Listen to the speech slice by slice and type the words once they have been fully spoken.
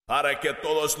Para que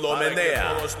todos lo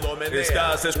menean.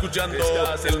 Estás escuchando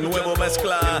el nuevo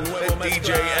mezcla de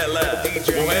DJ LF.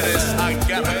 Mujeres,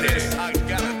 agárrate.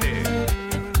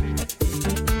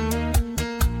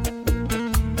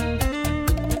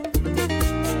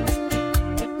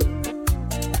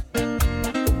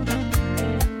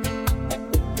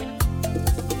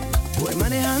 Voy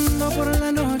manejando por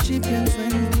la noche y pienso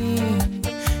en ti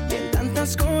y en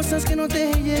tantas cosas que no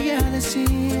te llegué a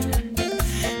decir.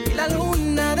 Y la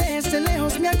luna desde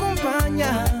lejos me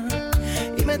acompaña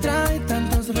y me trae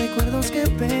tantos recuerdos que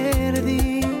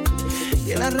perdí.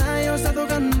 Y en la radio está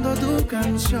tocando tu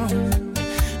canción,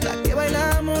 la que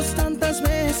bailamos tantas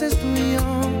veces tú y yo.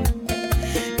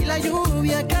 Y la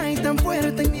lluvia cae tan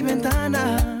fuerte en mi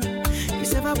ventana y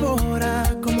se evapora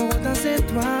como gotas de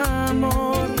tu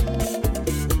amor.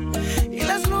 Y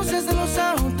las luces de los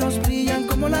autos brillan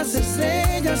como las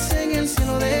estrellas en el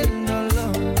cielo del dolor.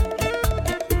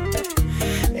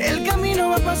 El camino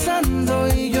va pasando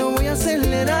y yo voy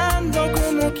acelerando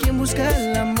como quien busca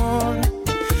el amor.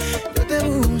 Yo te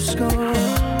busco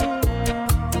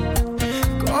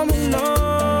como un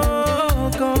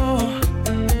loco.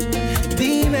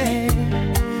 Dime,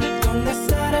 ¿dónde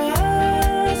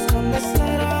estarás? ¿Dónde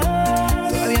estarás?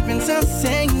 Todavía piensas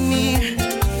en mí.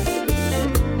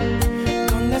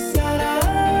 ¿Dónde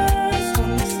estarás?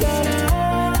 ¿Dónde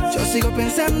estarás? Yo sigo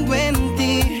pensando en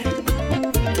ti.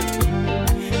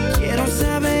 Quiero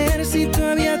saber si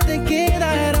todavía te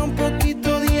quedará un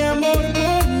poquito de amor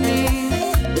por mí.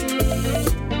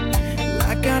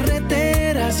 La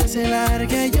carretera se hace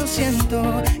larga y yo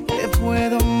siento que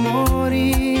puedo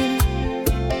morir.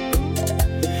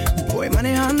 Voy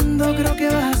manejando, creo que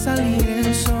va a salir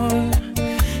el sol.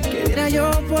 ¿Qué dirá yo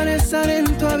por estar en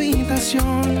tu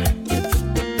habitación?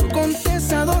 Tu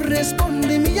contestador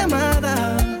responde mi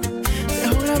llamada.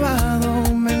 Dejo grabado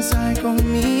un mensaje con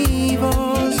mi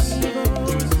voz.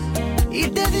 Y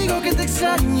te digo que te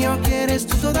extraño, que eres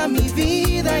tú toda mi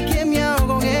vida, que me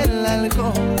ahogo en el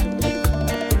alcohol.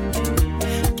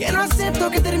 Que no acepto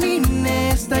que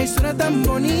termine esta historia tan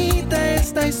bonita,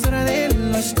 esta historia de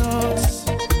los dos.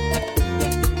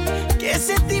 Que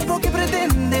ese tipo que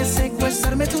pretende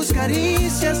secuestrarme tus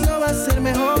caricias no va a ser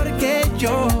mejor que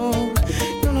yo.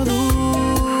 No lo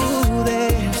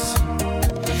dudes,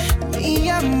 mi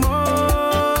amor.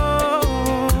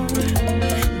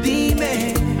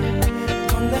 Dime,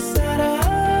 ¿dónde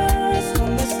estarás?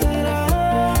 ¿Dónde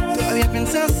estarás? Todavía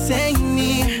piensas en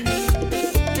mí.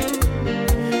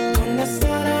 ¿Dónde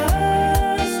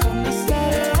estarás? ¿Dónde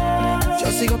estarás?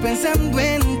 Yo sigo pensando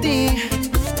en ti.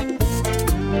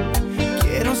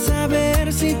 Quiero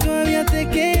saber si todavía te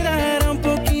quedará un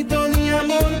poquito de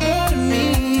amor por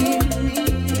mí.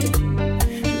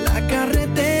 La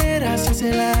carretera se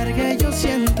hace larga y yo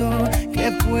siento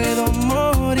que puedo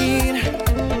morir.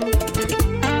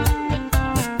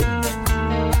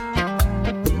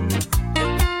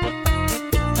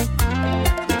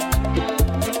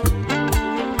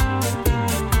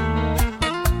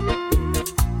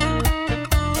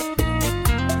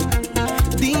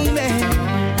 Dime,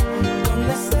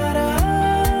 ¿dónde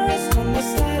estarás? ¿Dónde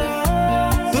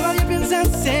estarás? Todavía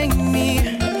piensas en mí.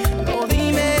 Oh,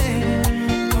 dime,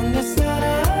 ¿dónde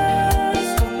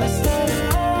estarás? ¿Dónde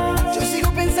estarás? Yo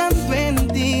sigo pensando en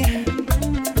ti.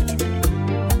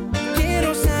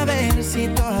 Quiero saber si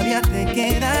todavía te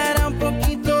quedará un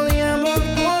poquito de amor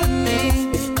por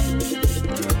mí.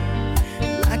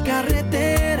 La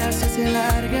carretera se hace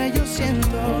larga y yo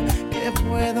siento que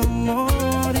puedo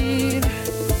morir.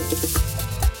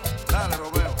 Dale,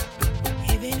 Romeo.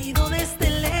 He venido desde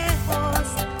lejos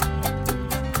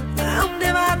a un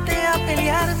debate a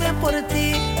pelearme por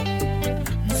ti.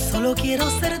 Solo quiero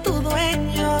ser tu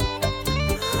dueño.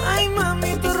 Ay,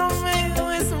 mami, tu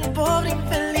Romeo es un pobre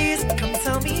infeliz. Come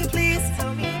tell me please,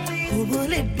 who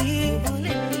will it be?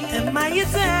 Am I your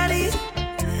daddy?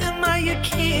 Am I your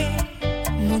king?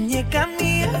 Muñeca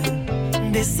mía,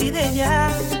 decide ya.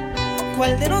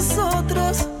 ¿Cuál de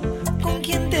nosotros, con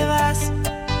quién te vas?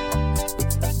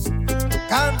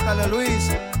 Cántale, Luis.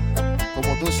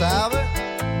 Como tú sabes.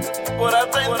 Por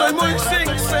atento y muy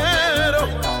sincero,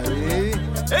 Ahí.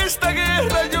 esta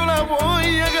guerra yo la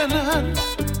voy a ganar.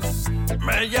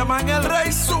 Me llaman el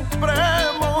Rey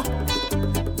Supremo.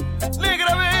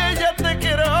 Negra bella, te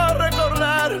quiero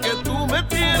recordar que tú me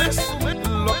tienes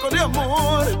loco de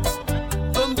amor.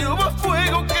 Donde hubo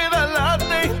fuego queda la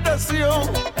tentación.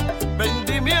 Ven,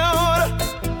 dime ahora,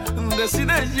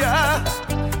 decide ya.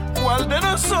 ¿Cuál de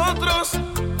nosotros,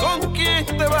 con quién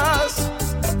te vas?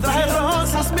 Traje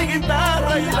rosas, mi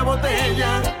guitarra y la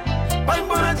botella, pa'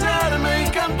 emborracharme y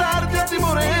cantarte a ti,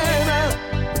 morena.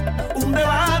 Un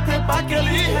debate pa' que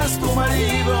elijas tu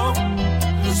marido.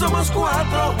 Somos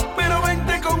 4, pero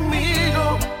vente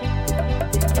conmigo.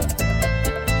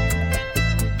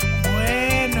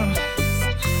 Bueno,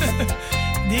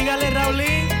 dígale,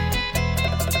 Raulín.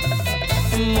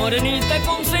 Morenita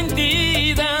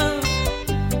consentida,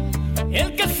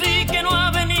 el cacique no ha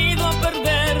venido a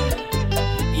perder.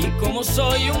 Y como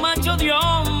soy un macho de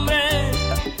hombre,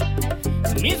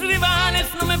 mis rivales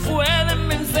no me pueden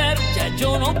vencer. Ya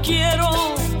yo no quiero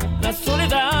la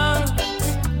soledad.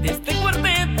 De este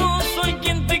cuarteto soy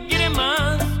quien te quiere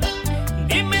más.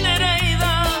 Dime,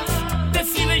 Nereida,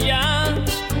 decide ya,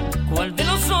 ¿cuál de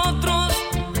nosotros,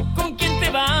 con quién te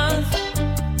vas?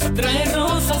 Trae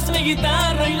rosas, mi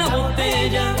guitarra y la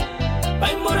botella,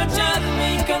 pa'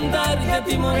 emborracharme y cantarte a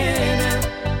ti, morena.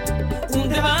 Un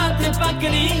debate pa' que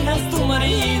elijas tu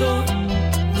marido.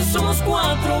 Somos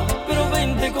 4, pero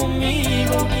vente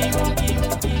conmigo.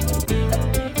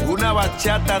 Una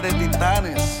bachata de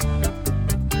titanes.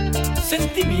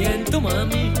 Sentimiento,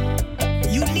 mami.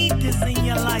 You need this in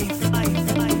your life.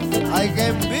 ¡Ay, qué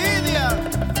envidia!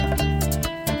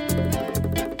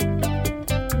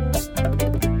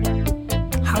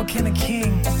 How can a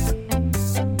king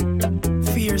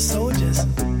fear soldiers?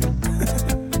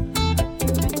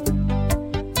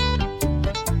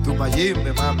 Tu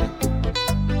mayimbe, mami.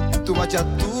 Tu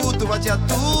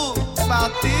bachatú, pa'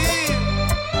 ti.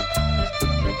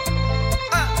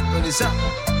 Ah, Elisa.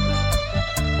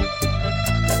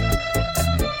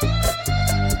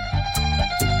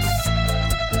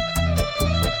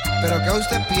 ¿Pero qué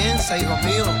usted piensa, hijo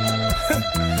mío?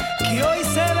 Que hoy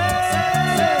seré.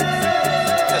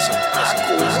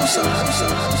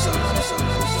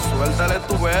 Suéltale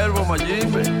tu verbo,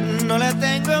 Mayimbe. No le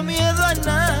tengo miedo a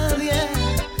nadie,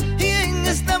 y en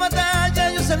esta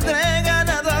batalla yo saldré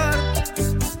ganador.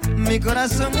 Mi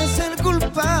corazón es el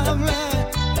culpable,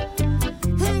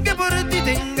 que por ti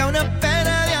tenga una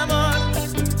pena de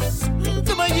amor.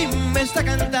 Tu Mayimbe está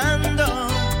cantando.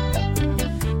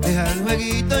 Deja el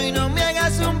jueguito y no me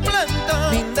hagas un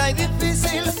planto. Linda y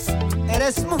difícil,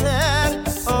 eres mujer,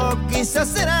 o quizás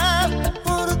será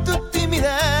por tu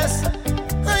timidez.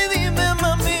 Ay, dime,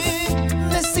 mami,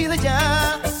 decide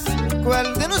ya,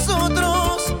 ¿cuál de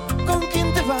nosotros, con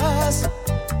quién te vas?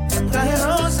 Traje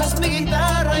rosas, mi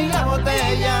guitarra y la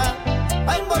botella,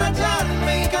 pa'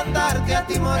 emborracharme y cantarte a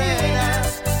ti, morena.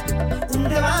 Un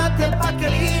debate pa' que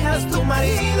elijas tu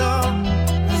marido.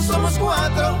 Somos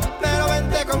 4, pero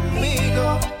vente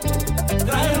conmigo.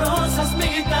 Trae rosas, mi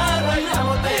guitarra y la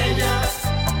botella,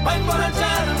 pa'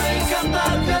 emborracharme y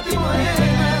cantarte a ti,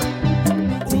 morena.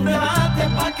 Un debate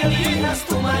pa' que elijas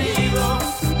tu marido.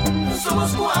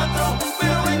 Somos 4,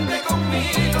 pero vente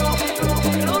conmigo.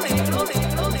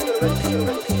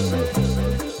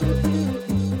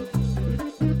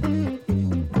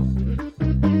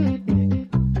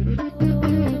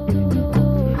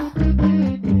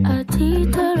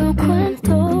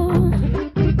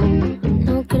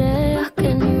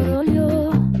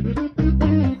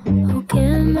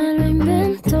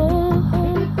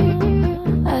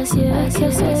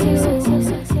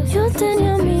 Yo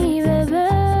tenía mi bebé,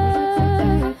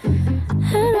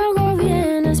 era algo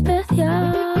bien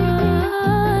especial,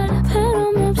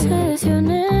 pero me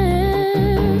obsesioné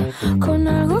con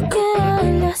algo que a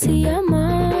él le hacía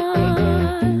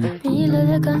mal. Miles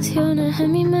de canciones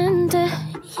en mi mente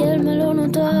y él me lo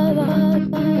notaba.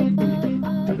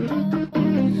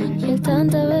 Y él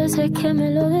tantas veces que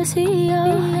me lo decía,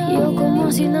 yo como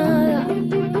si nada.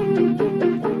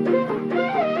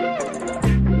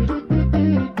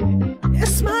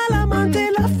 Es mal amante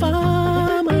la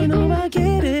fama y no va a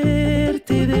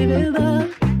quererte de verdad.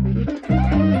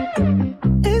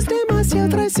 Es demasiado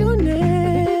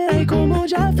traicionera y como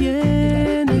ya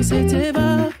viene se te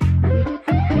va.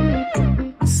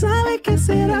 Sabe que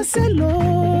será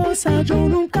celosa, yo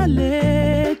nunca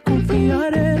le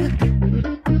confiaré.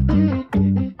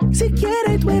 Si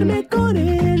quiere duerme con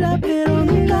ella, pero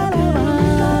nunca la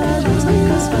vayas a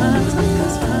casar.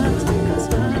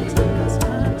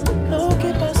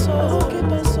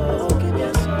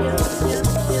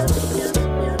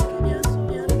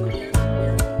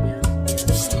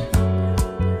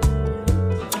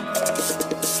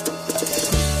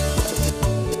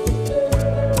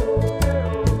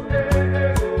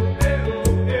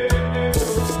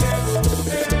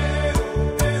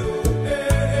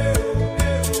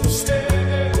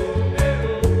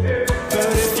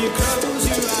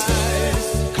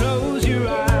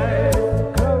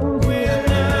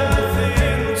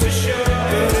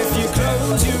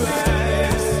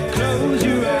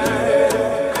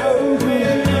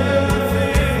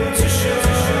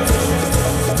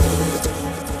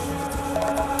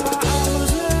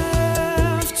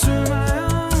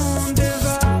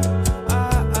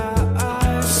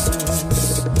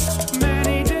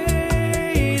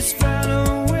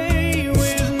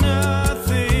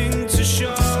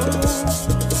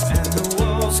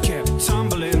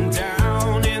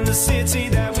 city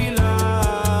that we love.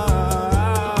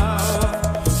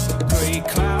 Gray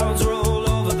clouds roll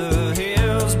over the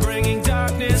hills, bringing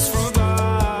darkness from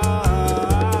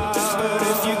above. But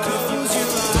if you close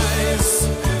your eyes,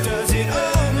 does it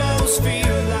almost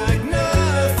feel like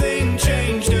nothing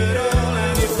changed at all?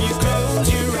 And if you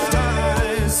close your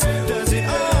eyes, does it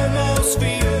almost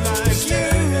feel like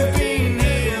you've been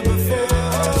here before?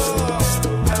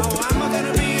 How am I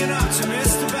gonna be an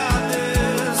optimist about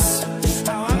this?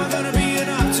 How am I gonna be an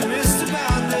optimist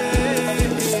about this?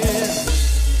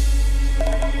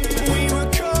 We were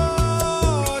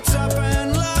caught up and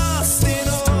lost in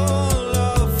all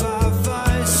of our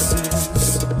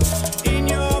vices. In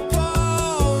your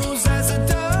pose as the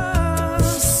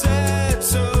dust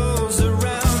settles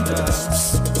around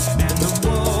us, and the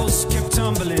walls kept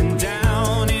tumbling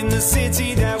down in the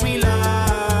city that we love.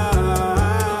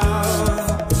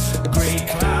 Gray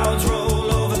clouds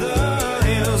roll over the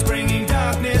hills, bringing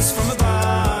darkness from above.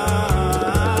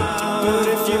 But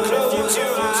if you close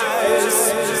your eyes,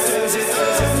 does it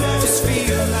almost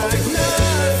feel like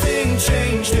nothing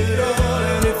changed at all?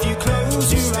 And if you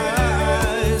close your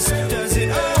eyes, does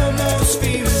it almost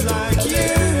feel like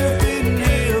you've been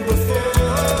here before?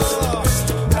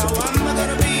 How am I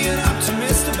gonna be an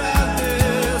optimist about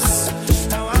this?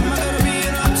 How am I gonna be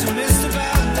an optimist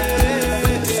about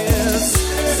this?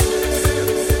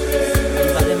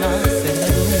 Vale más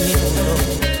perder un minuto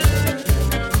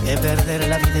que perder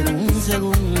la vida en un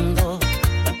segundo.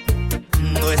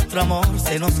 Nuestro amor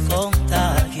se nos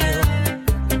contagió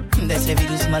de ese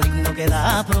virus maligno que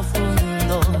da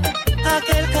profundo.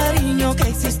 Aquel cariño que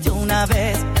existió una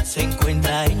vez se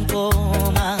encuentra en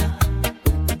coma.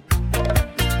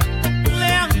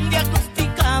 Le han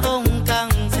diagnosticado un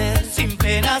cáncer sin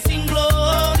pena, sin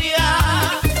gloria.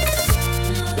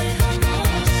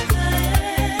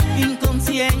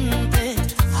 Inconsciente,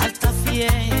 alta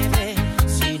fiebre,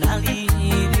 sin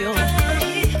alivio.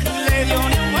 Le dio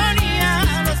neumonía,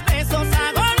 los besos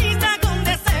agoniza con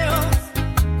deseos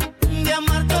de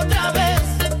amarte otra vez.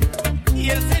 Y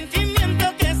el sentimiento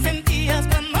que sentías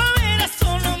cuando eras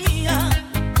solo mía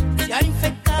se ha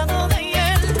infectado de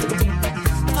hiel.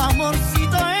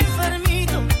 Amorcito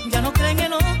enfermito, ya no creen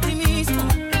en optimismo.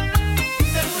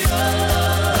 Se murió.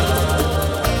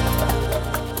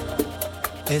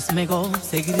 Es mejor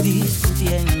seguir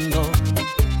discutiendo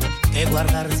que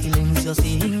guardar silencio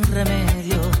sin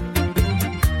remedio.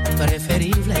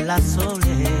 Preferible la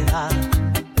soledad,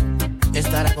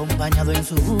 estar acompañado en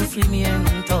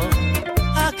sufrimiento.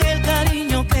 Aquel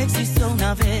cariño que existió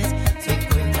una vez se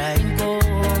encuentra en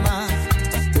coma.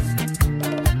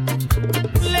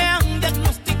 Le han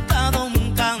diagnosticado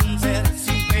un cáncer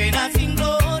sin pena, sin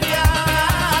gloria.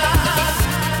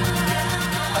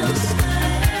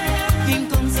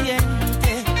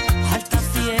 Inconsciente, alta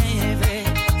fiebre,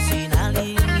 sin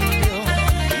alivio.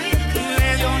 Le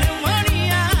dio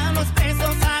neumonía, los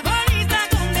besos agoniza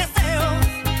con deseos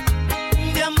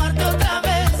de amarte otra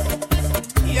vez.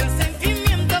 Y el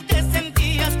sentimiento que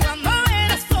sentías cuando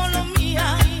eras solo mía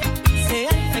se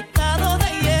ha infectado de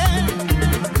hiel.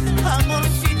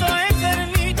 Amorcito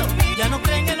enfermito, ya no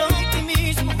creen en el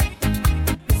optimismo.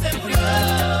 Se murió.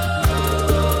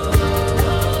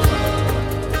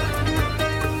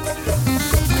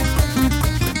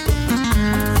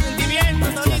 Sentimiento,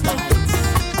 solito.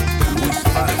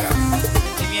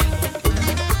 Sentimiento.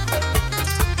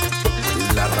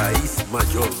 La raíz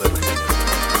mayor de la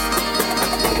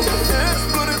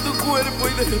exploré tu cuerpo y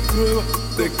dejé prueba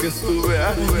de que estuve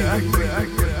ahí.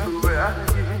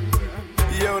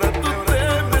 Y ahora tú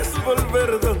temes volver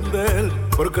donde él,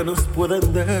 porque nos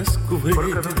pueden descubrir.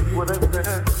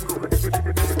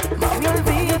 Mami,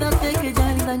 olvídate que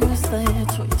ya el daño está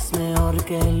hecho y es mejor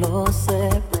que lo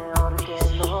sepa.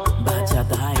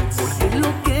 Bachata Vibras. Lo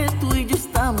que tú y yo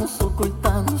estamos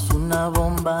ocultando es una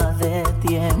bomba de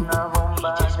tiempo.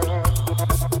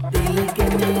 Dile que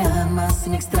me amas y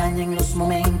me extraña en los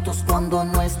momentos cuando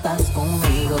no estás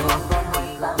conmigo.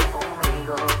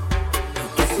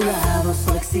 Que a su lado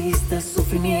solo existe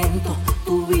sufrimiento,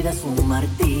 tu vida es un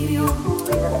martirio.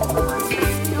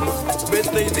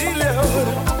 Vete y dile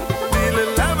ahora, dile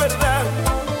la verdad,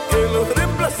 que lo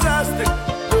reemplazaste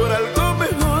por algo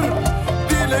mejor.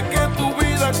 Dile que tu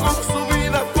vida con su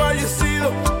vida ha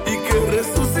fallecido y que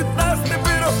resucitaste,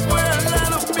 pero fue al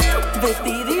lado mío. Vete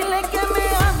y dile que me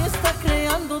ama y está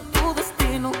creando tu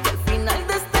destino, que al final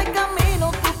de este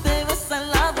camino tú te ves al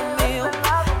lado mío.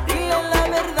 Dile la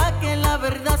verdad, que la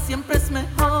verdad siempre es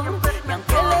mejor, y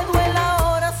aunque le duela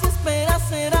ahora, si espera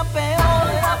será peor.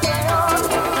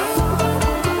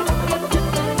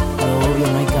 Lo obvio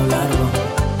no hay que hablarlo,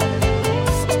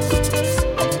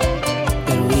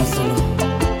 pero díselo.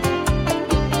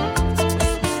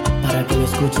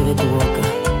 escuche de tu boca.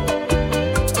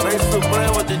 Rey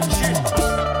Supremo de Chi.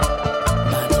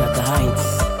 Bachata Heights.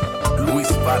 Luis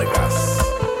Vargas,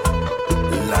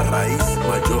 la raíz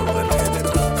mayor del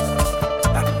género.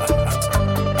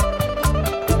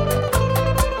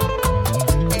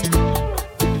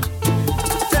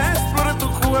 Ya exploré tu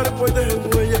cuerpo y dejé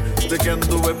huella de que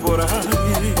anduve por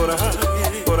ahí, por ahí,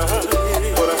 por ahí,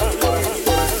 por ahí.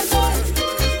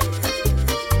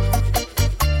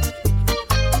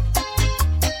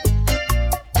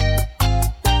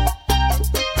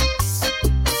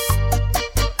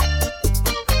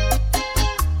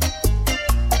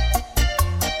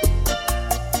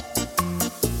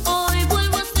 Hoy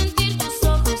vuelvo a sentir tus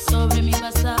ojos sobre mi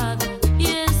pasado y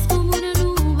es como una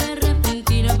nube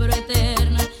repentina pero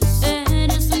eterna.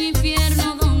 Eres un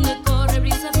infierno donde corre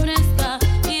brisa fresca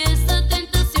y esa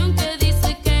tentación que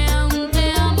dice que aún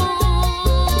te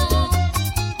amo.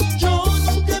 Yo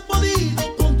nunca he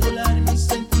podido controlar mis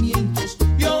sentimientos.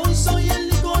 Yo soy el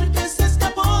licor que se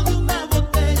escapó de una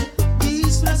botella.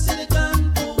 Disfracé de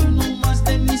canto uno más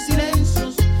de mis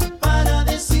silencios para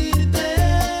decirte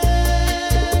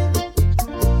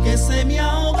que se me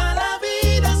ahoga la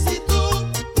vida si tú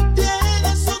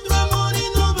tienes otro amor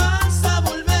y no vas a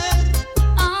volver.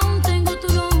 Aún tengo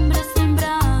tu nombre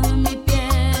sembrado en mi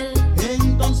piel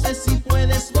Entonces si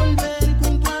puedes volver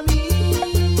junto a mí.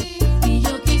 y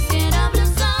yo quisiera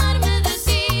abrazarme de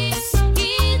ti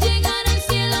y llegar al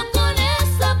cielo con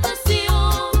esa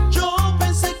pasión. Yo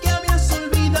pensé que habías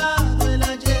olvidado el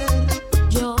ayer.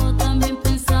 Yo también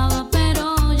pensaba,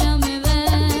 pero ya me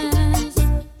ves.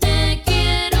 Te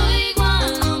quiero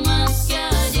igual o más que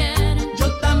ayer. Yo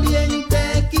también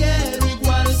te quiero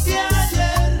igual que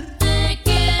ayer. Te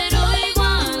quiero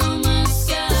igual o más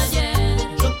que ayer.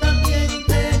 Yo también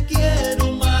te quiero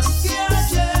más que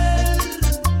ayer.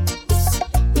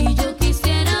 Y yo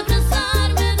quisiera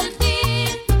abrazarme de ti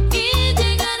y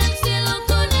llegar al cielo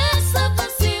con esa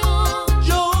pasión.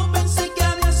 Yo pensé que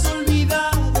habías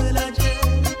olvidado el ayer.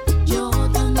 Yo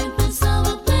también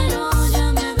pensaba, pero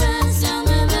ya me ves, ya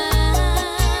me ves.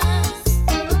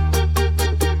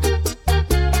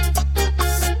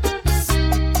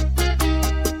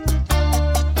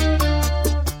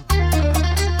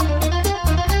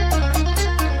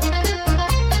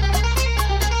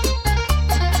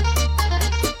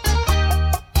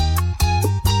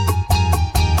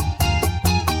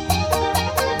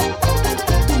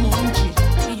 Tu Monchi.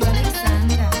 Y yo,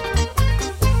 Alexandra.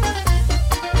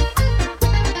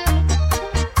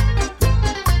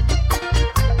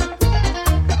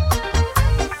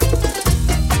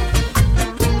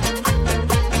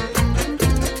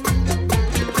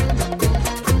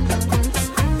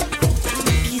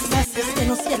 Quizás este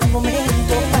no sea el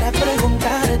momento para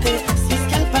preguntarte si es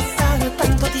que al pasar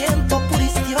tanto tiempo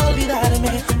pudiste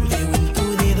olvidarme. Veo en tu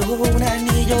dedo un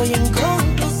anillo y en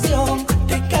conclusión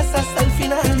te casas al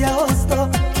final de agosto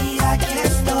y aquí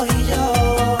estoy yo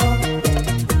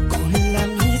con la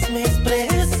misma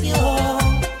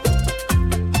expresión.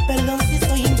 Perdón si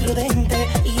soy imprudente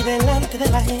y delante de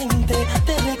la gente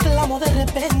te reclamo de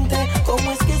repente.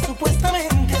 ¿Cómo es que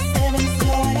supuestamente se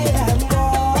venció el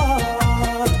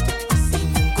amor? Sin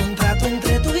un contrato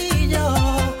entre tú y yo,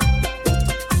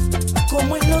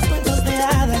 como en los cuentos de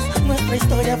hadas, nuestra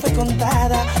historia fue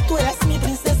contada. Tú eras mi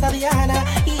princesa Diana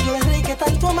y yo el rey que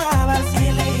tanto amabas. Y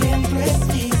el ejemplo es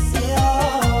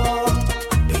ficción,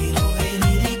 pero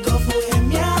verídico fue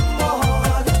mi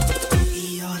amor.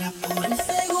 Y ahora por un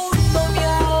segundo me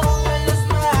ahogo en los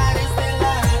mares de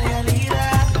la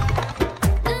realidad.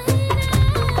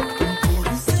 Por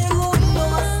un segundo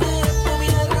acepto mi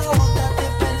derrota, te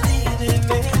perdí de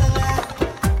verdad.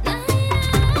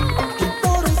 Y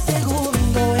por un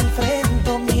segundo enfrento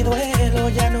mi duelo,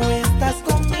 ya no estás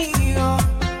conmigo.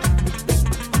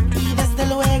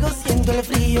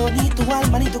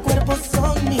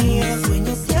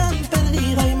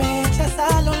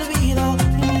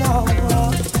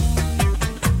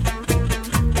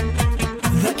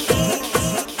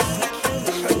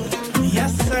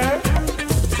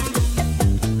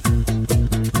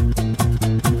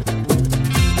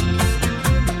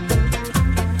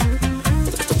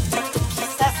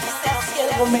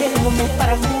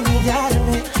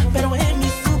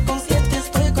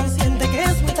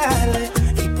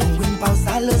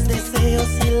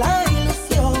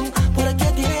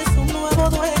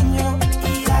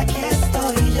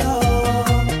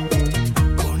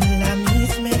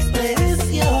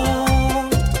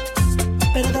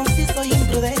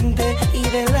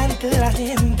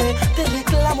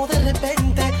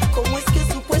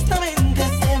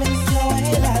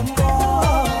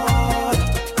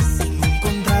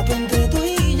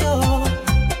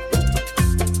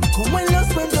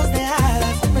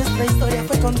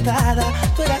 encantada.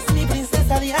 Tú eras mi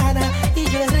princesa Diana y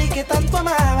yo el rey que tanto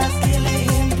amabas. El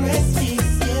ejemplo es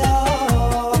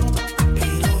ficción,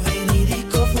 pero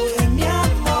verídico fue mi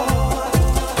amor.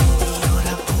 Y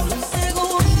ahora por un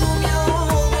segundo me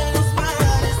ahogo en los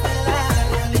mares de la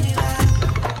realidad.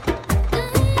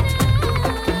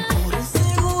 Por un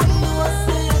segundo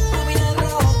acepto mi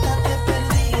derrota, te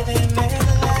perdí de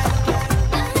verdad.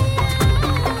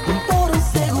 Por un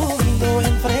segundo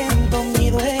enfrento mi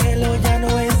duelo, ya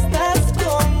no estás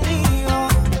conmigo.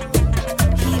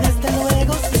 Y desde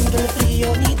luego siento el frío,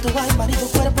 ni tu alma ni tu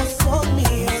cuerpo son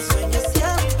míos. Sueños se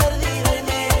han perdido en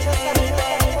ellos.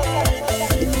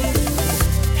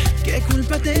 ¿Qué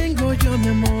culpa tengo yo, mi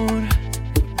amor,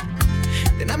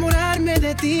 de enamorarme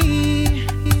de ti?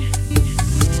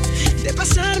 De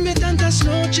pasarme tantas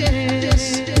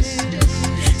noches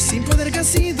sin poder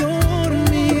casi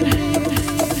dormir.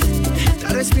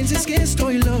 Tal vez pienses que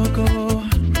estoy loco,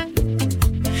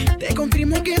 te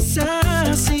confirmo que es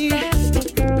así.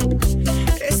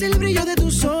 Es el brillo de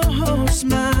tus ojos,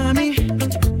 mami,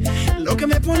 lo que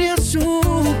me pone a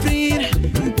sufrir.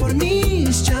 Por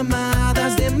mis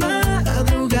llamadas de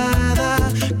madrugada,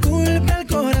 culpa al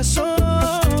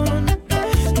corazón.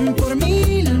 Por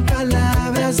mil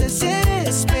palabras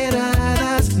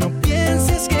desesperadas, no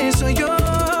pienses que soy yo.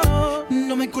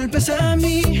 No me culpes a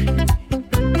mí,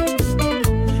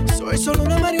 soy solo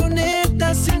una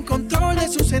marioneta sin control de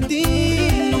su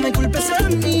sentir. No me culpes a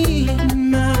mí,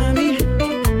 mami,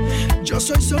 yo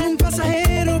soy solo un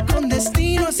pasajero con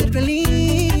destino a ser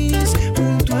feliz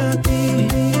junto a ti.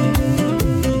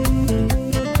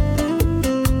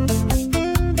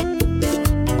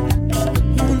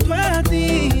 Junto a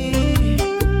ti,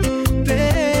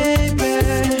 baby.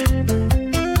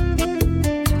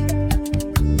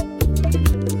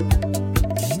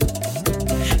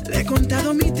 Le he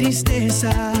contado mi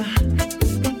tristeza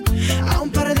a un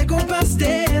par de copas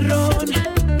de ron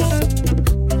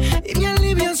y me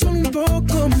alivian solo un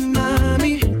poco,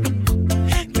 mami,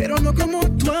 pero no como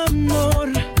tu amor.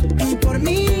 Por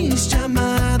mis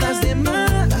llamadas de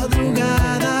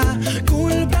madrugada,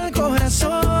 culpa al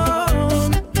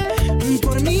corazón.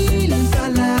 Por mil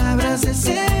palabras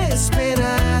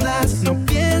desesperadas, no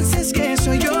pienses que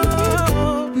soy yo.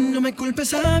 No me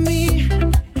culpes a mí,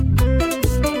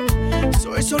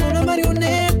 soy solo una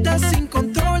marioneta sin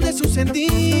control de su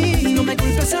sentir. No me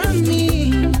culpes a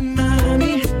mí,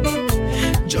 mami,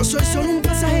 yo soy solo un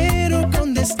pasajero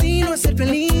con destino a ser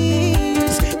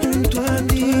feliz junto a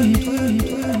ti.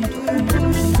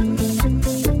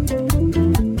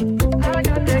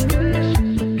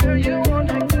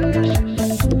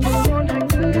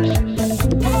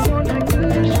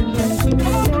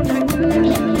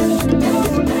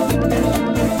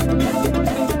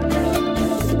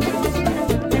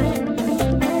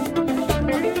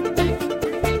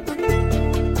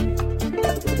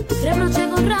 Reproché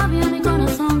con rabia mi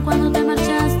corazón cuando te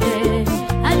marchaste.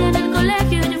 Allá en el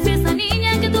colegio yo fui esa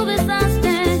niña que tú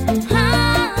besaste.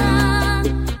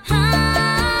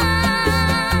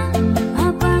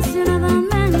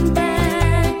 Apasionadamente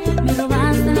me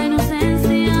robaste la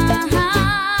inocencia.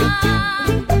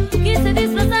 Quise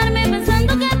disfrazarme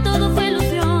pensando que todo fue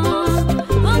ilusión,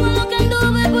 como lo que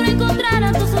anduve por encontrar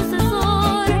a tu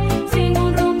sucesor sin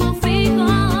un rumbo fijo.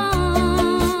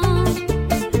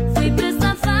 Fui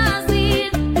presa fácil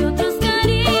de otros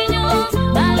cariños,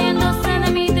 valiéndose de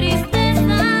mi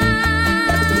tristeza.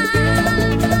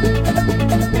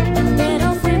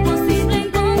 Pero fue posible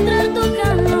encontrar tu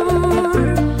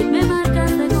calor, me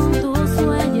marcaste con tus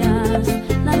huellas.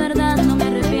 La verdad no me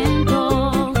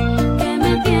arrepiento, ¿qué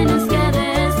me tienes que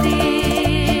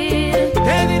decir?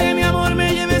 Te diré, mi amor,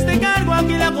 me llevé este cargo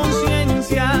aquí la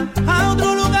conciencia. A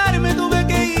otro lugar me tuve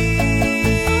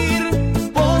que ir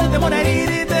por temor a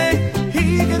herirte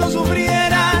y que no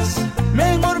sufrieras.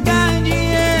 Mejor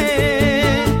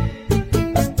callé.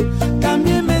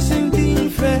 También me sentí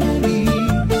infeliz.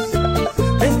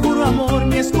 Es puro amor,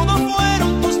 mi escudo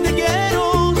fueron tus te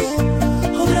quiero.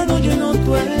 Ahora no lleno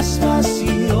tu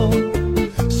espacio.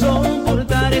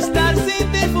 Soportar estar sin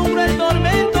ti fue un gran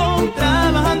tormento.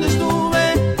 Trabajando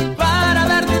estuve para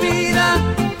darte vida.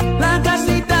 La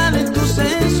casita de tus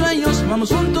ensueños,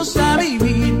 vamos juntos a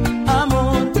vivir.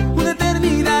 Amor, una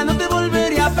eternidad, no te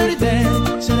volveré a perder.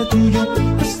 Seré tuyo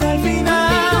hasta el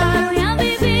final. Voy a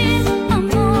vivir,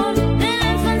 amor, de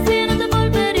la infancia no te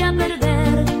volveré a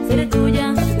perder. Seré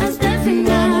tuya hasta el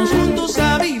final. Vamos juntos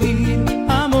a vivir.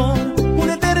 Amor,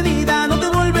 una eternidad, no te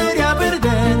volveré a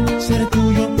perder. Seré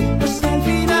tuyo hasta el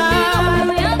final.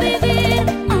 Voy a vivir,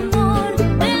 amor,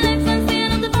 de la infancia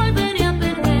no te volveré a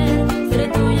perder. Seré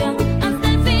tuya hasta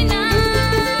el final.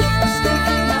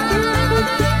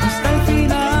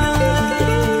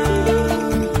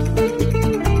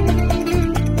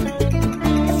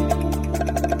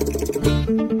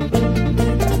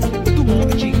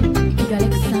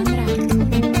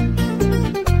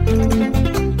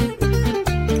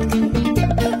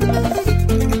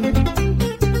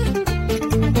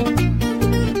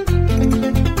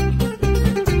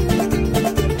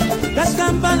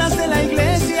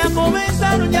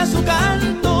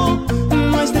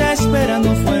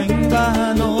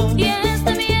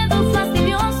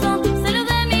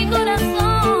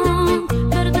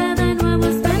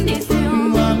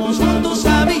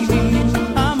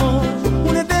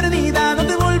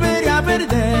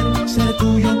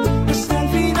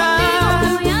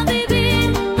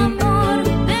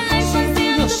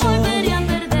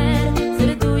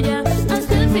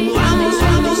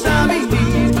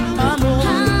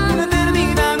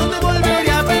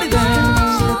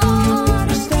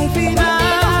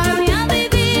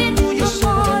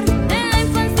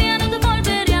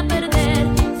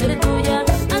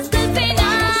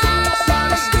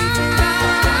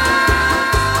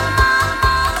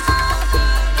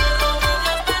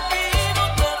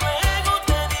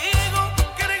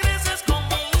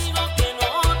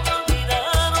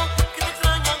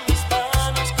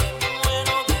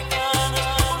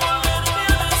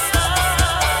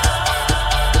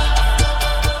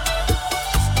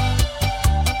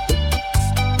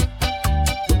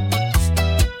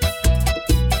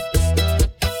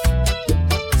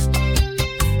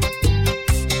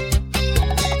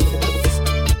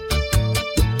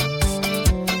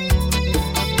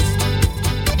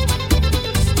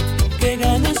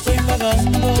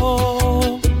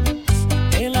 pagando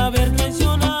el haber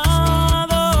traicionado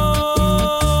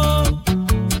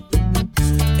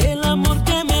el amor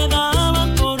que me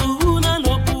daban por una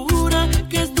locura.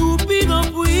 Qué estúpido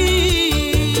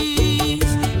fui.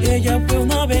 Ella fue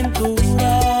una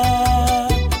aventura,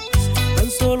 tan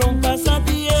solo un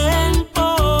pasatiempo.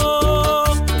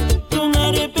 Con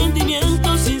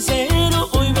arrepentimiento sincero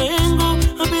hoy vengo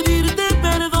a pedirte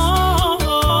perdón.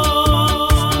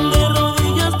 De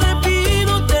rodillas te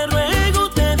pido, te ruego,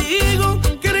 te digo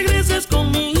que regreses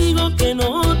conmigo, que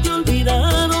no te he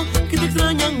olvidado, que te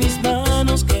extrañan mis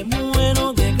manos, que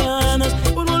muero de ganas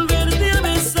por volverte a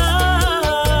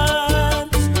besar.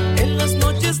 En las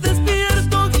noches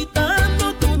despierto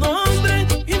gritando tu nombre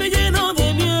y me lleno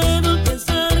de miedo al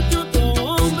pensar que otro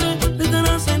hombre te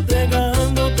estarás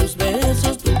entregando tus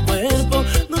besos, tu cuerpo.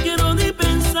 No quiero ni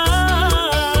pensar.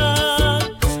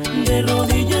 De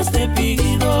rodillas te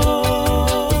pido.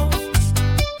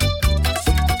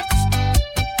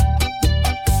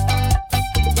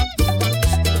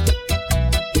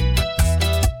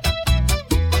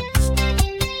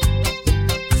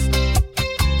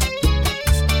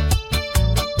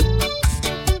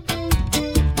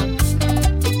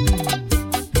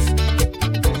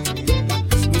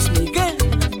 Luis Miguel,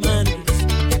 mano,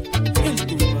 el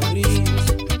tu Rodríguez.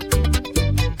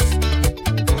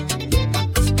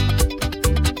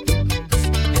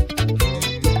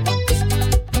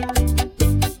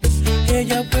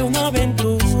 Ella fue una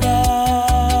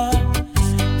aventura,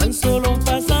 tan solo un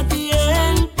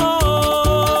pasatiempo.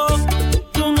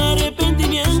 Con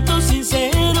arrepentimiento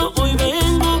sincero hoy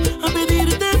vengo a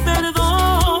pedirte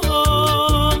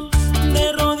perdón.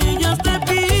 De rodillas te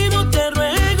pido, te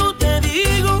ruego, te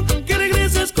digo que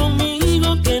regreses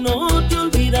conmigo, que no te he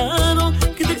olvidado,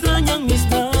 que te extrañan mis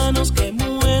manos, que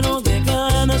muero de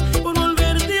ganas por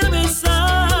volverte a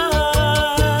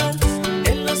besar.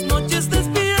 En las noches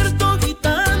despierto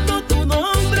gritando tu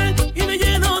nombre y me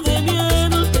lleno de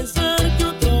miedo al pensar que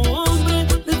otro hombre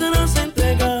te estarás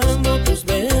entregando tus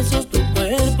besos, tu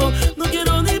cuerpo. No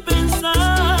quiero ni pensar.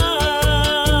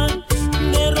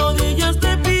 De rodillas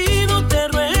te pido, te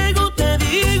ruego, te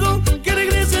digo que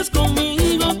regreses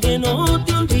conmigo, que no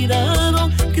te he olvidado,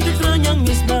 que te extrañan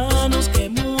mis manos, que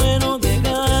muero de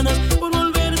ganas por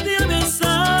volverte a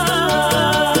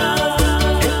besar.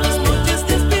 En las noches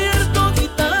despierto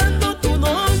gritando tu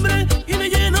nombre y me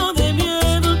lleno de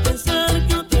miedo al pensar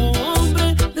que otro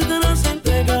hombre te estarás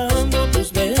entregando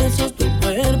tus besos, tu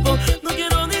cuerpo. No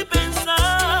quiero ni pensar.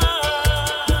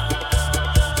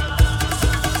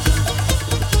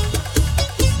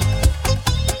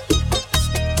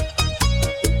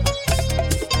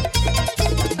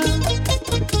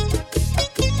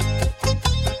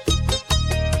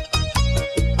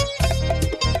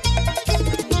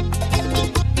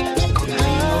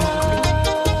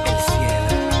 El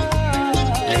cielo,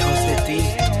 lejos de ti,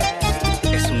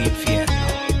 es un infierno.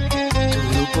 Tu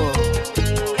grupo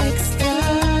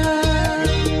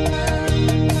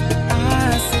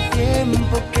Hace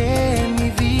tiempo que mi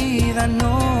vida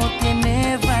no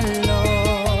tiene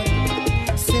valor.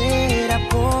 Será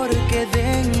porque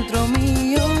dentro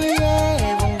mío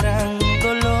llevo un gran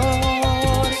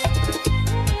dolor.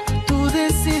 Tú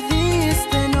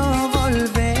decidiste no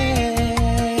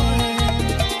volver.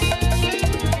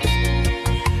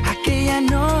 Aquella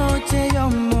noche yo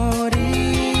morí.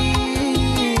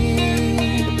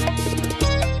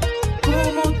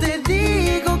 ¿Cómo te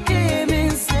digo que me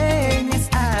enseñes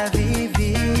a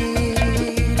vivir?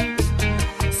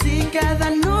 Si cada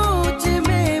noche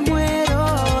me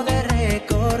muero de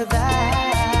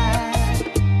recordar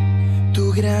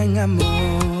tu gran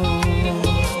amor,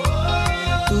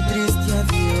 tu triste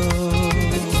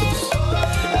adiós,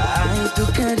 ay, tu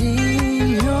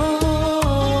cariño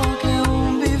que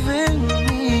aún vive en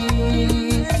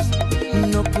mí.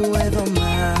 No puedo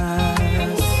más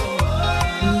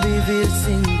vivir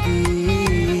sin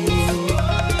ti,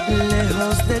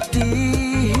 lejos de ti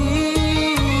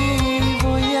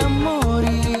voy a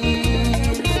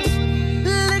morir.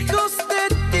 Lejos de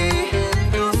ti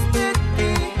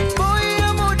voy a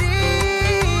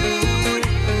morir.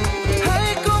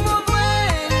 Ay, cómo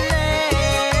duele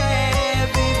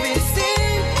vivir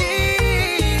sin ti.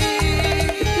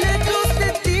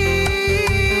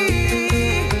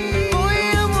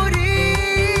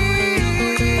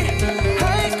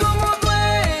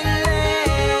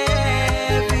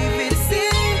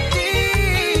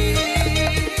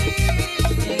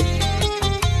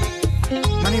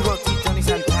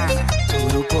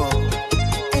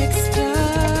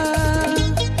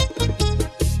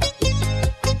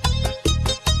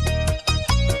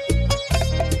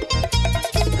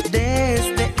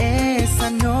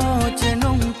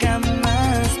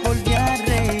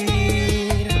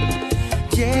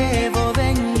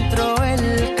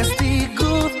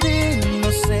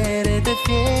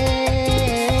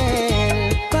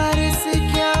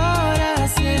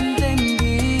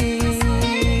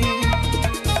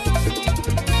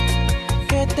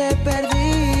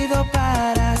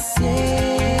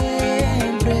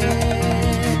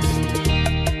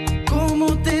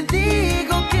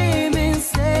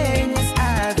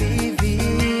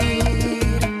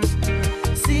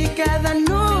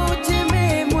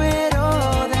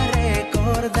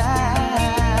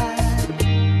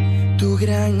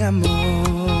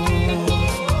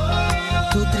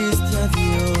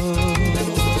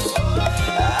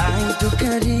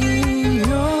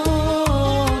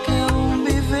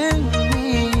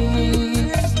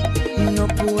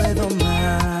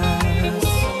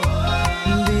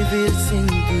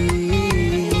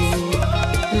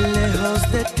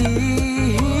 de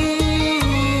ti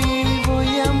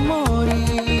voy a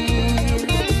morir.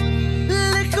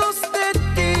 Lejos de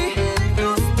ti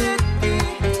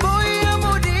voy a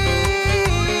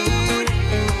morir.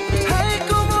 Ay,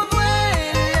 cómo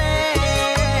duele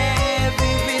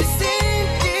vivir sin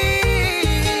ti.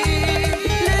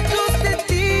 Lejos de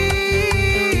ti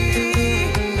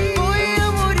voy a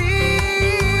morir.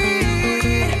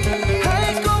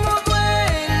 Ay, cómo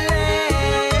duele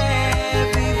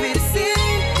vivir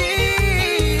sin ti.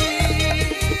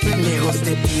 Lejos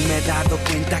de ti me he dado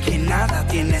cuenta que nada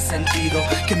tiene sentido,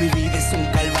 que mi vida es un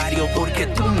calvario porque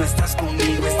tú no estás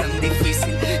conmigo. Es tan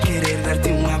difícil querer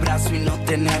darte un abrazo y no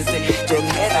tenerte.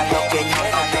 Genera lo que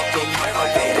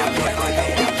volver a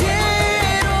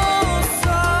Quiero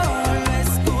solo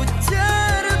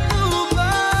escuchar tu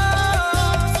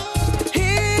voz y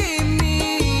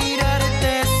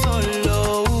mirarte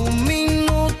solo un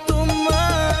minuto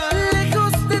más.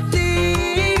 Lejos de ti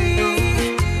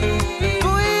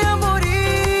voy a morir.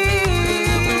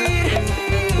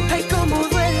 Ay, cómo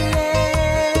duele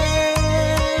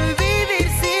vivir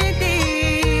sin ti.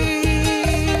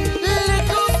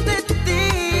 Lejos de ti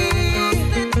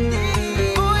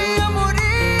voy a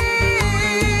morir.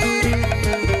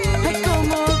 Ay,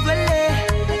 cómo duele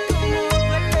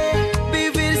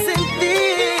vivir sin ti.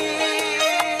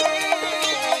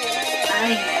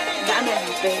 Ay,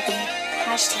 llámalo, baby.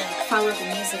 Hashtag follow the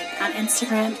music on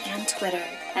Instagram and Twitter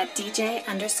at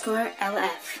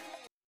DJ_LF.